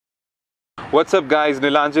What's up guys,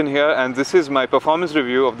 Nilanjan here, and this is my performance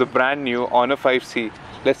review of the brand new Honor 5C.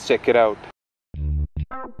 Let's check it out.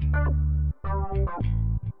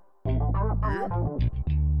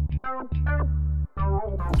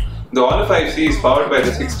 The Honor 5C is powered by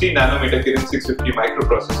the 16nm Kirin 650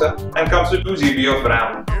 microprocessor and comes with 2GB of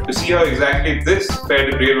RAM. To see how exactly this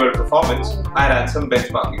fared in real-world performance, I ran some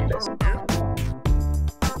benchmarking tests.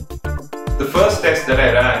 The first test that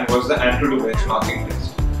I ran was the Antutu benchmarking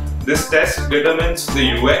test. This test determines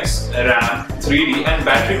the UX, RAM, 3D and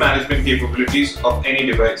battery management capabilities of any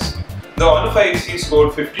device. The Honor 5C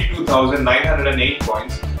scored 52,908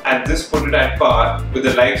 points, and this put it at par with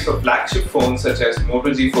the likes of flagship phones such as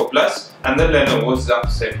Moto G4 Plus and the Lenovo Zub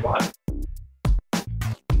Z1.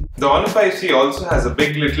 The Honor 5C also has a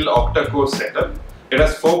big little octa-core setup. It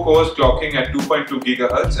has 4 cores clocking at 2.2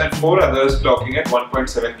 GHz and 4 others clocking at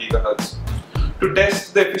 1.7 GHz. To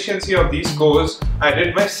test the efficiency of these cores, I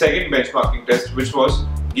did my second benchmarking test, which was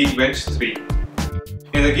Geekbench 3.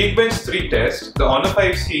 In the Geekbench 3 test, the Honor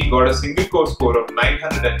 5C got a single core score of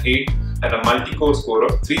 908 and a multi-core score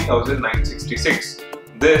of 3,966.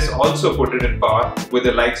 This also put it in par with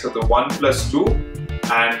the likes of the OnePlus 2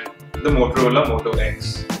 and the Motorola Moto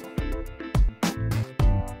X.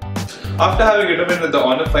 After having determined that the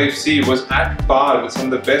Honor 5C was at par with some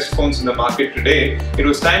of the best phones in the market today, it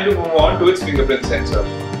was time to move on to its fingerprint sensor.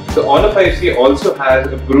 The Honor 5C also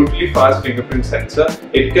has a brutally fast fingerprint sensor.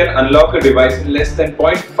 It can unlock a device in less than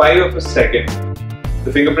 0.5 of a second.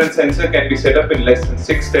 The fingerprint sensor can be set up in less than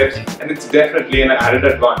 6 steps, and it's definitely an added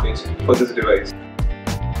advantage for this device.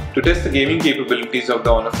 To test the gaming capabilities of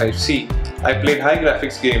the Honor 5C, I played high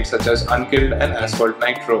graphics games such as Unkilled and Asphalt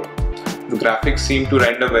Nitro. The graphics seemed to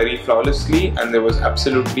render very flawlessly and there was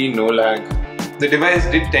absolutely no lag. The device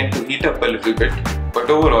did tend to heat up a little bit, but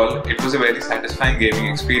overall it was a very satisfying gaming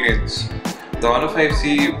experience. The Honor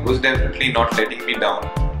 5C was definitely not letting me down.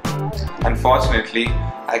 Unfortunately,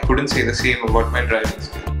 I couldn't say the same about my driving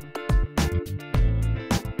skill.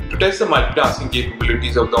 To test the multitasking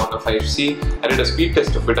capabilities of the Honor 5C, I did a speed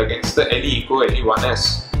test of it against the LE-Eco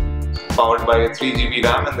LE1S. Powered by a 3GB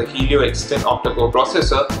RAM and the Helio X10 octa-core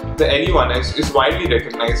processor, the LE1S is widely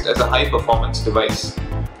recognized as a high-performance device.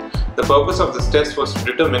 The purpose of this test was to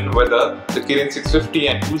determine whether the Kirin 650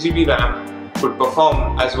 and 2GB RAM could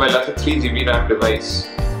perform as well as a 3GB RAM device.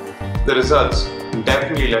 The results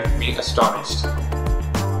definitely left me astonished.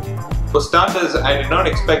 For starters, I did not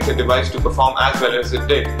expect the device to perform as well as it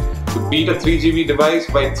did. To beat a 3GB device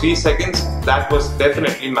by 3 seconds, that was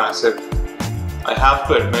definitely massive. I have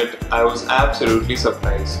to admit, I was absolutely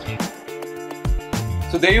surprised.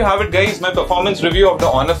 So there you have it guys, my performance review of the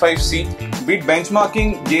Honor 5C. Be it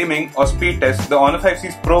benchmarking, gaming or speed test, the Honor 5C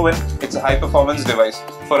is proven it's a high performance device.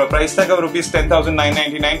 For a price tag of Rs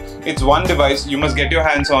 10,999, it's one device you must get your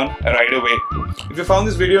hands on right away. If you found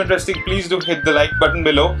this video interesting, please do hit the like button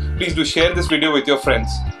below. Please do share this video with your friends.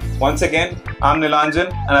 Once again, I'm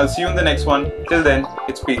Nilanjan and I'll see you in the next one. Till then,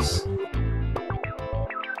 it's peace.